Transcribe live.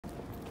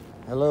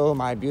Hello,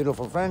 my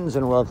beautiful friends,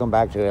 and welcome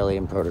back to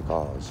Alien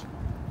Protocols.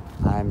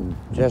 I'm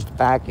just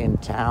back in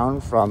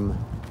town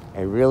from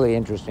a really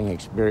interesting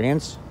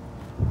experience.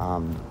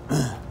 I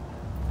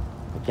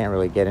can't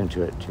really get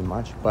into it too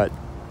much, but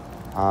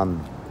I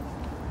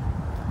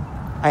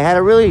had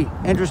a really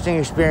interesting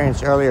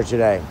experience earlier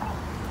today,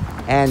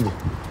 and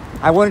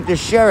I wanted to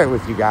share it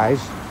with you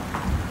guys,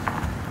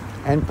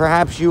 and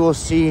perhaps you will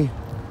see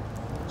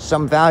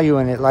some value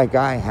in it like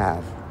I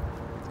have.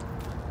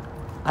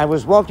 I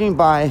was walking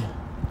by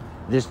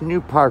this new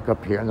park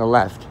up here on the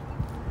left,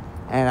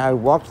 and I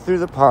walked through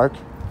the park,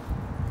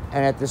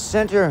 and at the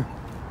center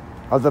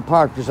of the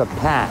park there's a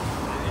path,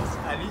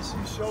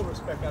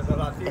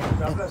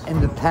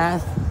 and the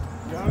path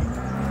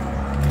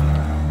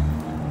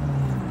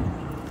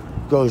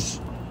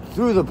goes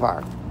through the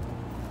park,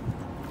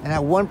 and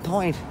at one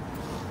point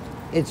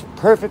it's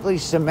perfectly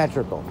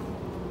symmetrical.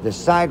 The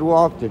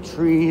sidewalk, the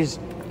trees,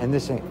 and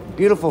this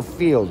beautiful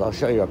field I'll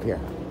show you up here.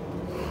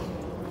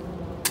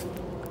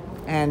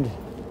 And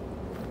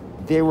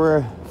there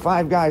were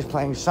 5 guys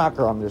playing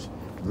soccer on this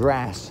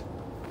grass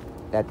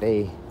that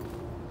they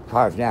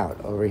carved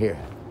out over here.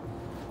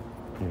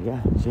 There you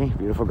go. See?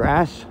 Beautiful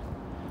grass.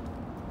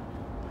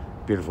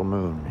 Beautiful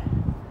moon.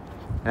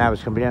 And I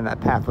was coming down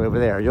that pathway over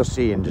there. You'll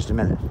see in just a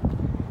minute.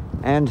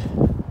 And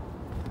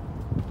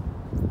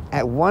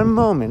at one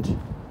moment,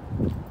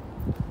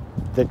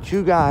 the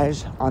 2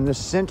 guys on the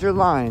center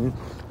line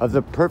of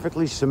the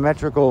perfectly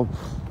symmetrical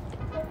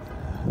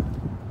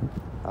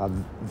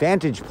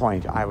vantage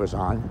point I was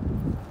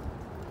on,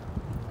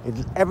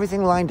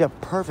 everything lined up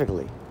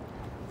perfectly.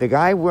 There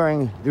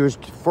was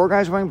 4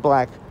 guys wearing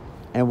black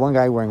and 1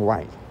 guy wearing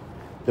white.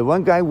 The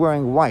 1 guy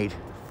wearing white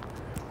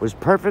was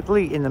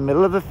perfectly in the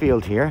middle of the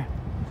field here,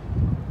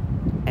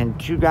 and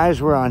 2 guys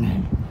were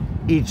on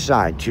each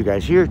side. 2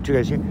 guys here, 2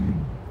 guys here,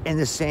 in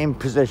the same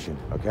position,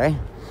 okay?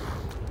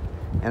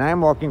 And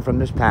I'm walking from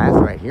this path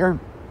right here,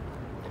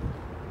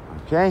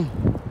 okay?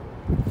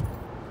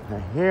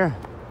 Right here.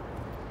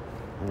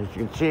 And as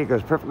you can see, it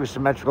goes perfectly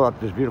symmetrical up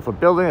this beautiful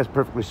building. It's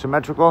perfectly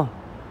symmetrical,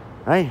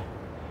 right?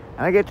 And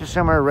I get to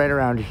somewhere right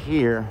around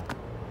here,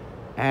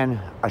 and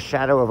a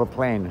shadow of a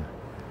plane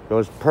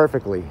goes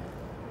perfectly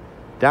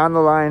down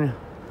the line,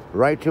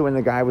 right to when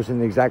the guy was in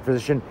the exact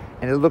position,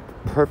 and it looked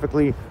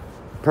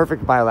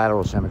perfect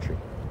bilateral symmetry.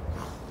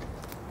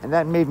 And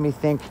that made me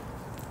think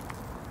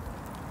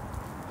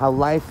how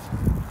life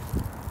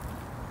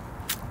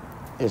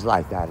is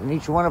like that, and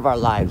each one of our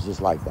lives is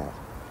like that.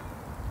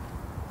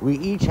 We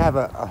each have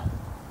a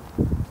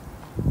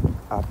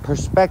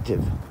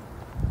perspective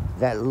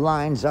that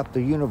lines up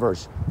the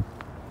universe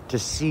to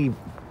see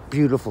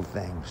beautiful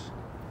things.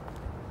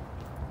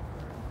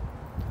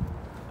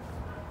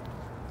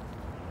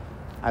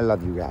 I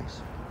love you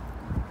guys.